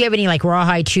 Does she have any like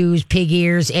rawhide chews, pig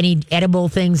ears, any edible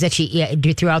things that she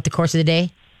do throughout the course of the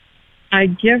day? I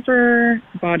give her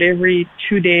about every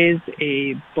 2 days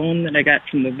a bone that I got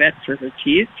from the vet for her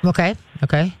teeth. Okay.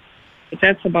 But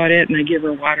that's about it, and I give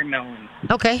her watermelon.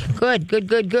 Okay, good.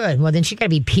 Well, then she got to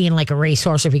be peeing like a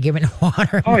racehorse if you're giving her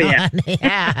watermelon. Oh, yeah.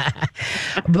 Yeah.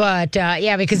 But,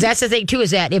 because that's the thing, too,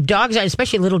 is that if dogs,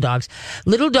 especially little dogs,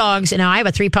 and now I have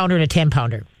a 3-pounder and a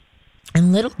 10-pounder.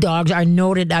 And little dogs are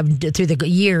noted through the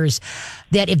years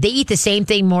that if they eat the same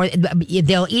thing more,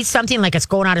 they'll eat something like it's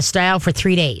going out of style for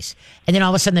 3 days. And then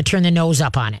all of a sudden they turn their nose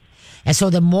up on it. And so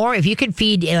the more, if you can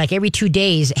feed, like every 2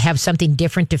 days, have something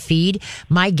different to feed,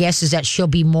 my guess is that she'll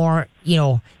be more,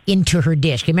 into her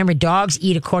dish. Remember, dogs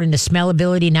eat according to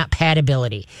smellability, not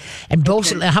patability. And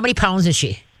both, how many pounds is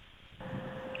she?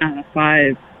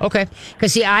 5. Okay.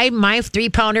 Because see, my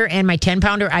 3-pounder and my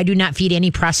 10-pounder, I do not feed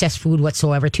any processed food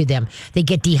whatsoever to them. They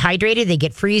get dehydrated, they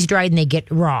get freeze-dried, and they get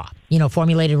raw.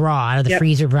 Formulated raw out of the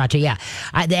freezer. Yeah.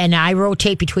 And I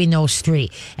rotate between those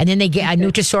 3. And then they get,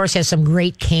 Nutrisource has some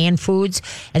great canned foods.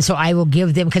 And so I will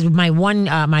give them, because my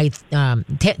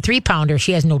 3-pounder,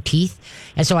 she has no teeth.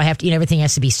 And so I have to eat, everything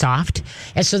has to be soft.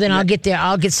 And so then I'll get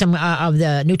some of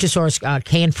the Nutrisource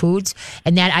canned foods.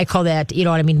 And that, I call that,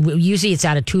 usually it's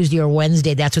on a Tuesday or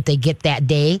Wednesday. That's what they get that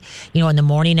day, in the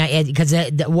morning. Because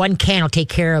the one can will take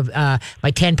care of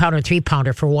my 10-pounder and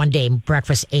 3-pounder for one day,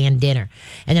 breakfast and dinner.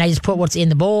 And then I just put what's in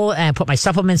the bowl and I put my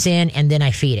supplements in, and then I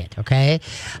feed it. Okay.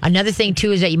 Another thing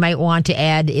too is that you might want to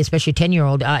add, especially a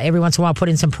 10-year-old, every once in a while, put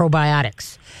in some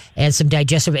probiotics and some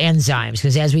digestive enzymes,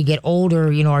 because as we get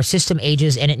older, our system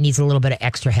ages and it needs a little bit of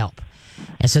extra help.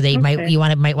 And so they might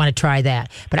want to try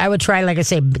that. But I would try, like I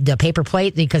say, the paper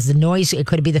plate, because the noise, it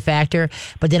could be the factor.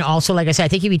 But then also, like I said, I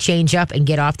think if you change up and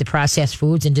get off the processed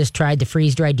foods and just try the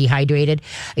freeze-dried, dehydrated.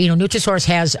 Nutrisource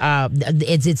has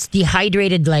it's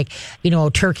dehydrated, like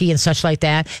turkey and such like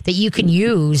that you can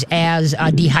use as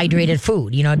dehydrated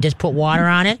food. Just put water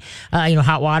on it,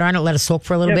 hot water on it, let it soak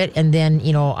for a little bit, and then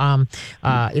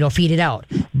feed it out.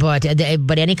 But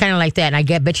any kind of like that, and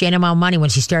I bet you any amount of money when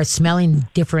she starts smelling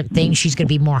different things, she's going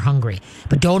to be more hungry.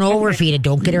 But don't overfeed it.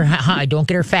 Don't get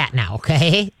her fat now.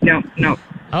 Okay. No.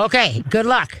 Okay. Good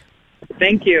luck.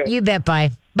 Thank you. You bet.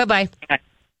 Bye. Bye. Bye.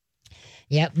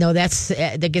 Yep. No,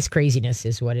 that gets craziness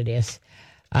is what it is.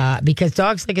 Because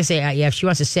dogs, like I say, yeah, if she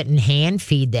wants to sit and hand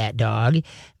feed that dog,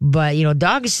 but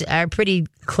dogs are pretty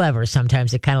clever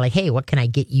sometimes. They're kind of like, hey, what can I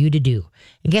get you to do?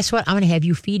 And guess what? I'm going to have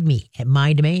you feed me at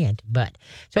my demand.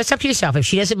 So it's up to yourself. If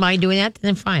she doesn't mind doing that,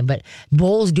 then fine. But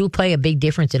bowls do play a big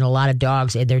difference in a lot of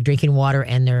dogs and their drinking water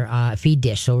and their feed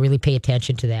dish. So really pay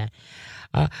attention to that.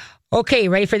 Okay,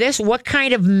 ready for this? What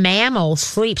kind of mammal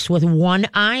sleeps with one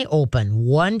eye open?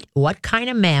 What kind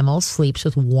of mammal sleeps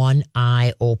with one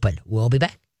eye open? We'll be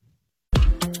back.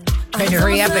 Trying to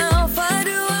hurry up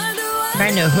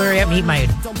and eat my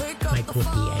cookie.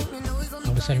 I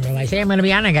all of a sudden realize, hey, I'm going to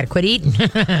be on. I got to quit eating.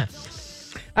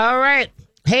 All right.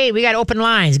 Hey, we got open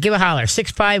lines. Give a holler.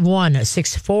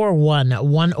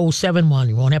 651-641-1071.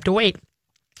 You won't have to wait.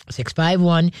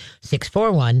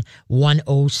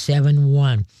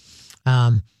 651-641-1071.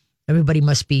 Everybody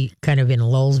must be kind of in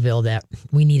Lullsville that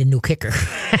we need a new kicker.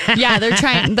 Yeah, they're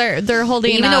trying. They're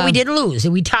holding. Even though we didn't lose,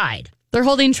 we tied. They're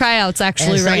holding tryouts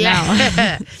actually right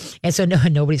now. And so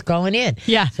nobody's calling in.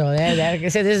 Yeah. So like I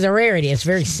said, this is a rarity. It's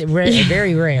very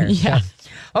rare. Yeah. So.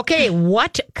 Okay,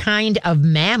 what kind of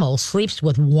mammal sleeps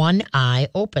with one eye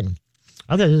open?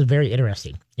 I thought this was very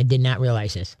interesting. I did not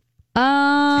realize this.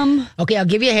 Okay, I'll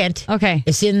give you a hint. Okay.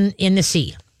 It's in the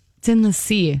sea. It's in the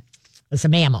sea. It's a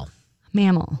mammal.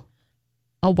 Mammal.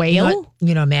 A whale?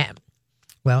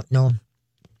 Well, no.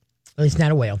 It's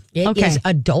not a whale. It is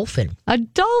a dolphin. A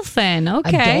dolphin.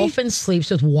 Okay. A dolphin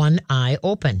sleeps with one eye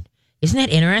open. Isn't that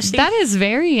interesting? That is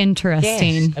very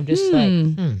interesting. Yes. I'm just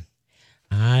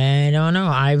I don't know.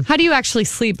 How do you actually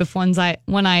sleep if one eye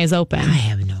is open? I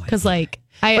have no idea. Because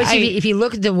if you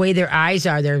look at the way their eyes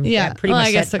are, they're pretty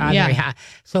much set on their eye.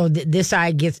 So this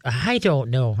eye gets, I don't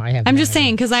know. I'm just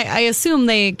saying, because I assume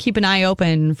they keep an eye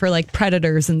open for like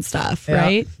predators and stuff,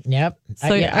 right? Yep. So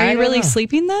are you really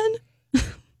sleeping then?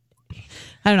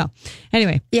 I don't know.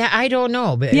 Anyway. Yeah, I don't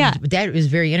know. But that is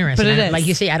very interesting. But it is. Like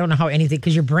you say, I don't know how anything,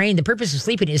 because your brain, the purpose of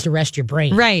sleeping is to rest your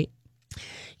brain. Right.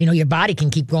 Your body can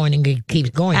keep going and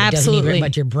keeps going. Absolutely.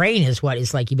 But your brain is what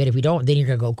it's like. You bet if you don't, then you're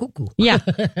going to go cuckoo. Yeah.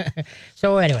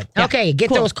 So anyway, okay,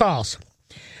 get those calls.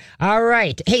 All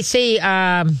right. Hey, say,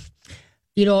 I'm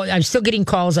still getting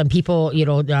calls on people,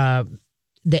 the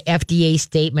FDA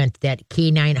statement that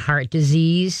canine heart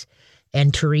disease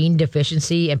and taurine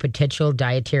deficiency and potential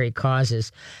dietary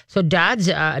causes. So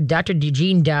Dr.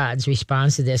 Gene Dodds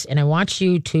responds to this, and I want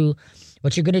you to,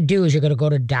 what you're going to do is you're going to go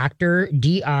to Dr.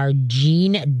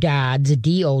 Gene Dodds,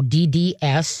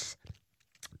 DODDS,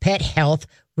 Pet Health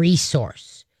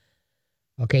Resource,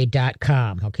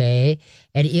 .com, okay?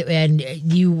 And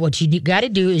what you got to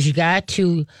do is you got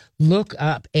to look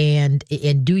up and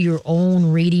do your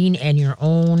own reading and your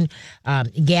own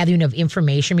gathering of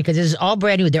information, because this is all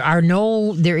brand new.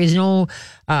 There is no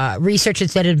research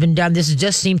that had been done. This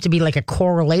just seems to be like a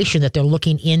correlation that they're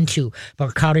looking into for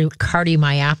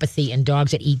cardiomyopathy in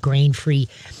dogs that eat grain-free.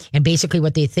 And basically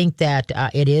what they think that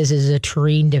it is a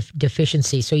taurine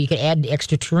deficiency. So you can add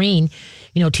extra taurine,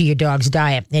 to your dog's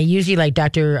diet. And usually, like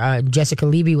Dr. Jessica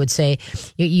Levy would say,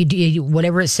 you do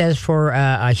whatever it says for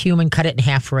a human, cut it in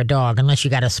half for a dog. Unless you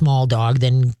got a small dog,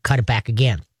 then cut it back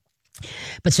again.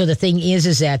 But so the thing is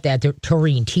that the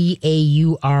taurine,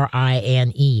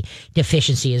 TAURINE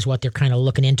deficiency is what they're kind of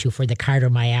looking into for the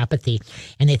cardiomyopathy.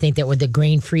 And they think that with the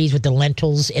grain freeze, with the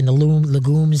lentils and the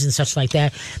legumes and such like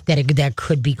that, that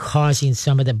could be causing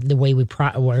some of the way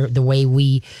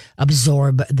we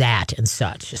absorb that and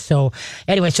such. So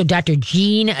anyway, so Dr.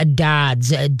 Gene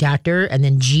Dodds, doctor, and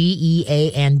then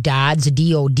GEAN Dodds,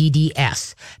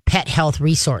 DODDS, Pet Health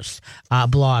Resource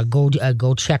blog.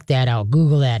 Go check that out.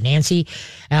 Google that, Nancy.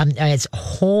 It's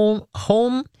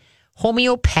homeopet,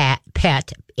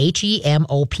 HEMOPET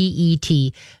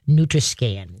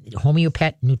Nutriscan,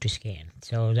 homeopet Nutriscan.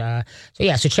 So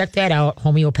check that out,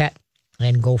 homeopet,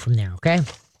 and go from there. Okay.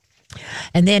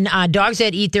 And then dogs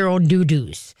that eat their own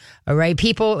doo-doos. All right,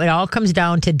 people, it all comes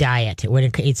down to diet.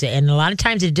 And a lot of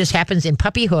times it just happens in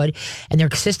puppyhood, and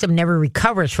their system never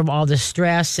recovers from all the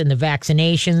stress and the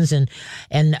vaccinations. And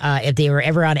if they were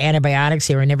ever on antibiotics,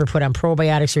 they were never put on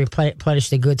probiotics to replenish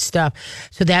the good stuff.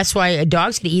 So that's why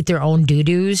dogs can eat their own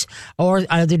doo-doos or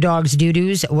other dogs'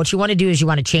 doo-doos. What you want to do is you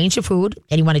want to change the food,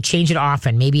 and you want to change it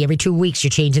often. Maybe every 2 weeks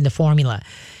you're changing the formula.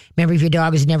 Remember, if your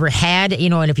dog has never had,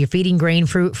 and if you're feeding grain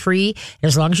fruit free,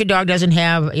 as long as your dog doesn't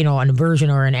have, an aversion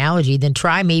or an allergy, then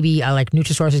try maybe like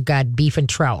Nutrisource has got beef and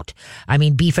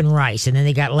beef and rice, and then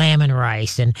they got lamb and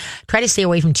rice. And try to stay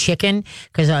away from chicken,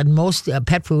 because most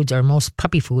pet foods or most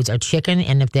puppy foods are chicken,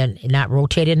 and if they're not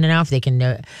rotated enough, they can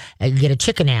get a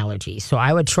chicken allergy. So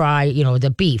I would try,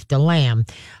 the beef, the lamb,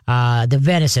 the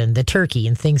venison, the turkey,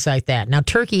 and things like that. Now,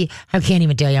 turkey, I can't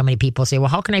even tell you how many people say, well,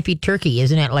 how can I feed turkey?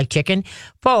 Isn't it like chicken?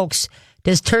 Folks,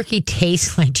 does turkey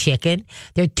taste like chicken?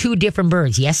 They're two different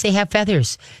birds. Yes, they have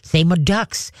feathers. Same with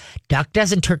ducks. Duck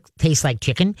doesn't taste like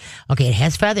chicken. Okay, it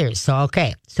has feathers. So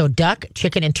duck,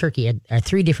 chicken, and turkey are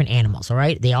three different animals, all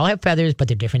right? They all have feathers, but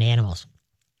they're different animals.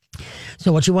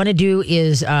 So what you want to do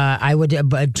is I would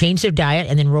change their diet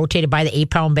and then rotate it by the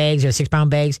 8-pound bags or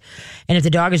 6-pound bags. And if the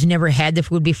dog has never had the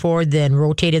food before, then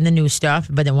rotate in the new stuff.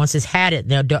 But then once it's had it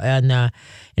and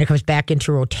it comes back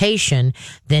into rotation,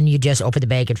 then you just open the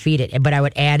bag and feed it. But I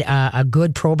would add a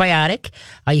good probiotic.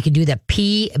 You can do the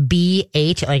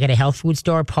PB8, like at a health food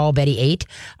store, Paul Betty 8.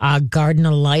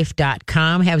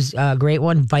 GardenOfLife.com has a great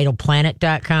one.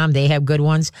 VitalPlanet.com, they have good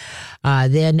ones.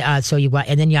 Then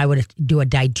I would do a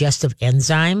digestive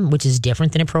enzyme, which is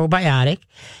different than a probiotic.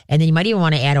 And then you might even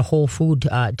want to add a whole food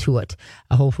to it,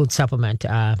 a whole food supplement.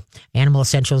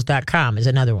 AnimalEssentials.com is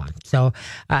another one. So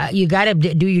you got to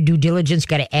do your due diligence,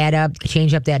 got to add up,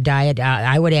 change up that diet.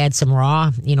 I would add some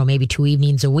raw, maybe 2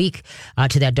 evenings a week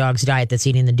to that dog's diet that's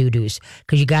eating the doo-doos,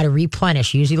 because you got to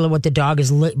replenish. Usually what the dog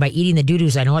is, by eating the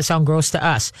doo-doos, I know it sounds gross to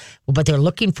us, but they're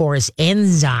looking for is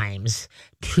enzymes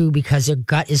too, because their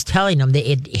gut is telling them that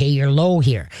hey, you're low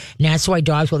here. And that's why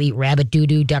dogs will eat rabbit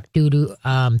doo-doo, duck doo-doo,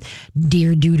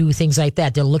 deer doo-doo, things like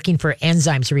that. They're looking for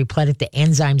enzymes to replenish the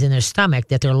enzymes in their stomach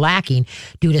that they're lacking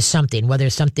due to something, whether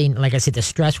it's something, like I said, the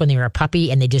stress when they were a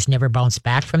puppy and they just never bounce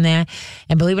back from that.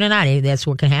 And believe it or not, that's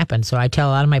what can happen. So I tell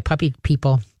a lot of my puppy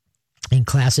people in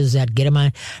classes that get them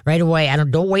on right away.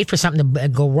 Don't wait for something to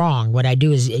go wrong. What I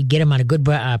do is get them on a good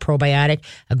probiotic,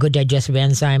 a good digestive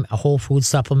enzyme, a whole food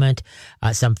supplement,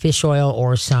 some fish oil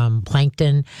or some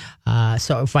plankton.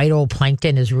 So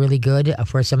phytoplankton is really good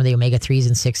for some of the omega-3s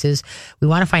and 6s. We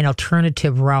want to find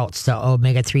alternative routes to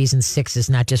omega-3s and 6s,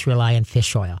 not just rely on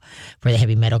fish oil for the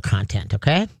heavy metal content,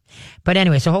 okay? But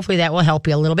anyway, so hopefully that will help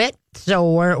you a little bit.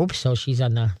 So she's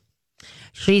on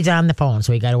the phone,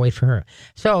 so we got to wait for her.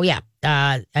 So yeah.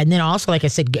 And then also, like I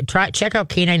said, check out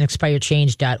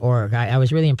canineexpirechange.org. I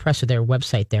was really impressed with their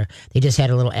website there. They just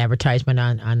had a little advertisement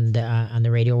on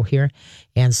the radio here.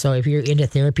 And so if you're into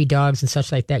therapy dogs and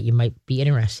such like that, you might be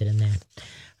interested in that.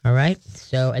 All right.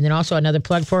 So, and then also another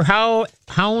plug for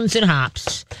Hounds and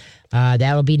Hops.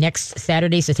 That will be next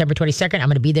Saturday, September 22nd. I'm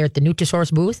going to be there at the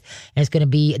Nutrisource booth, and it's going to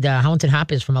be the Hounds and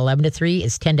Hop is from 11 to 3.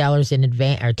 It's $10 in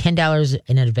advance, or $10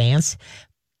 in advance,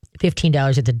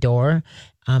 $15 at the door.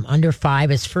 Under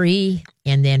 5 is free,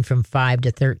 and then from 5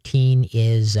 to 13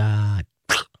 is $5.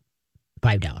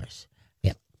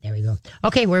 Yep, there we go.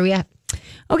 Okay, where are we at?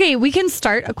 Okay, we can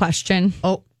start a question.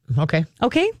 Oh, okay.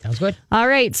 Okay. Sounds good. All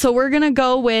right, so we're going to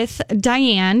go with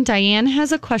Diane. Diane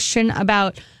has a question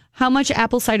about how much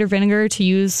apple cider vinegar to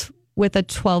use with a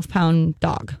 12-pound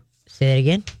dog. Say that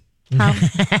again.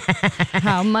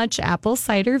 How much apple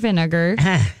cider vinegar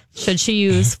should she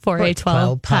use for a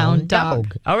 12-pound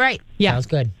dog? All right. Yeah. Sounds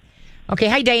good. Okay.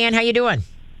 Hi, Diane. How you doing?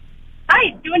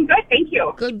 Hi. Doing good. Thank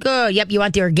you. Good. Yep. You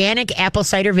want the organic apple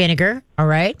cider vinegar. All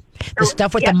right. The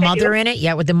stuff with the mother in it.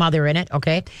 Yeah, with the mother in it.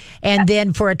 Okay. And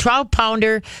then for a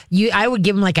 12-pounder, I would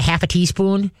give them like a half a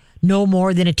teaspoon. No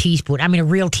more than a teaspoon. I mean, a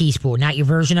real teaspoon, not your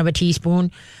version of a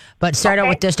teaspoon. But start out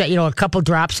with just, a couple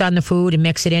drops on the food and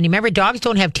mix it in. Remember, dogs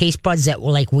don't have taste buds that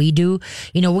like we do.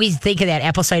 We think of that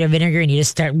apple cider vinegar and you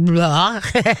just start, blah.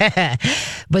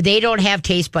 But they don't have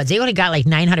taste buds. They only got like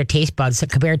 900 taste buds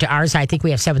compared to ours. I think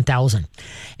we have 7,000.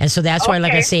 And so that's why,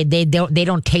 like I say, they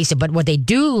don't taste it. But what they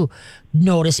do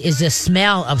notice is the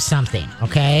smell of something,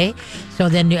 okay? So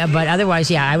then, but otherwise,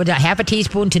 yeah, I would half a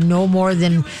teaspoon to no more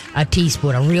than a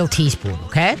teaspoon, a real teaspoon,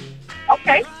 okay?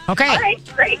 Okay. All right,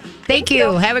 great. Thank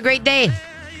you. Have a great day.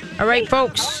 All right,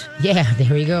 folks. Yeah,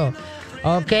 there we go.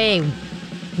 Okay.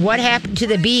 What happened to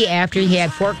the bee after he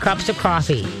had 4 cups of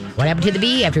coffee? What happened to the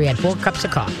bee after he had 4 cups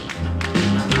of coffee?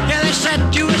 Yeah, they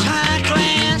said you was high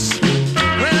class.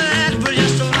 Well, that was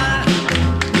just a lie.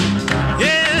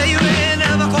 Yeah, you ain't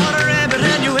never caught a rabbit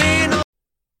and you ain't no...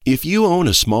 If you own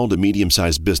a small to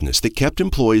medium-sized business that kept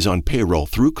employees on payroll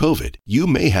through COVID, you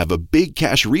may have a big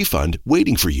cash refund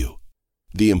waiting for you.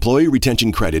 The Employee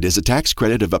Retention Credit is a tax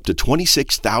credit of up to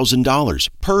 $26,000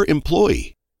 per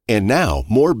employee. And now,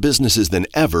 more businesses than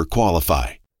ever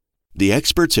qualify. The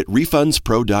experts at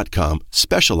RefundsPro.com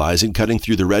specialize in cutting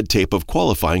through the red tape of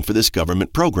qualifying for this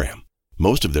government program.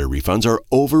 Most of their refunds are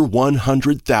over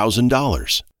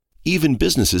 $100,000. Even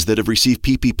businesses that have received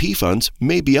PPP funds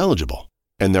may be eligible.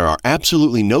 And there are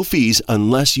absolutely no fees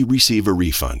unless you receive a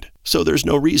refund. So there's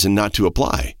no reason not to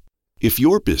apply. If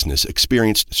your business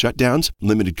experienced shutdowns,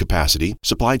 limited capacity,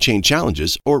 supply chain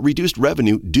challenges, or reduced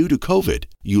revenue due to COVID,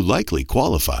 you likely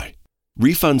qualify.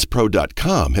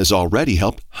 RefundsPro.com has already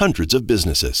helped hundreds of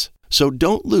businesses. So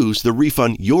don't lose the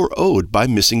refund you're owed by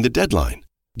missing the deadline.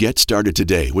 Get started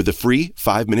today with a free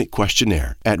 5-minute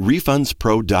questionnaire at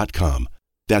RefundsPro.com.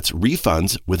 That's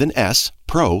refunds with an S,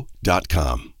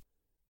 pro.com.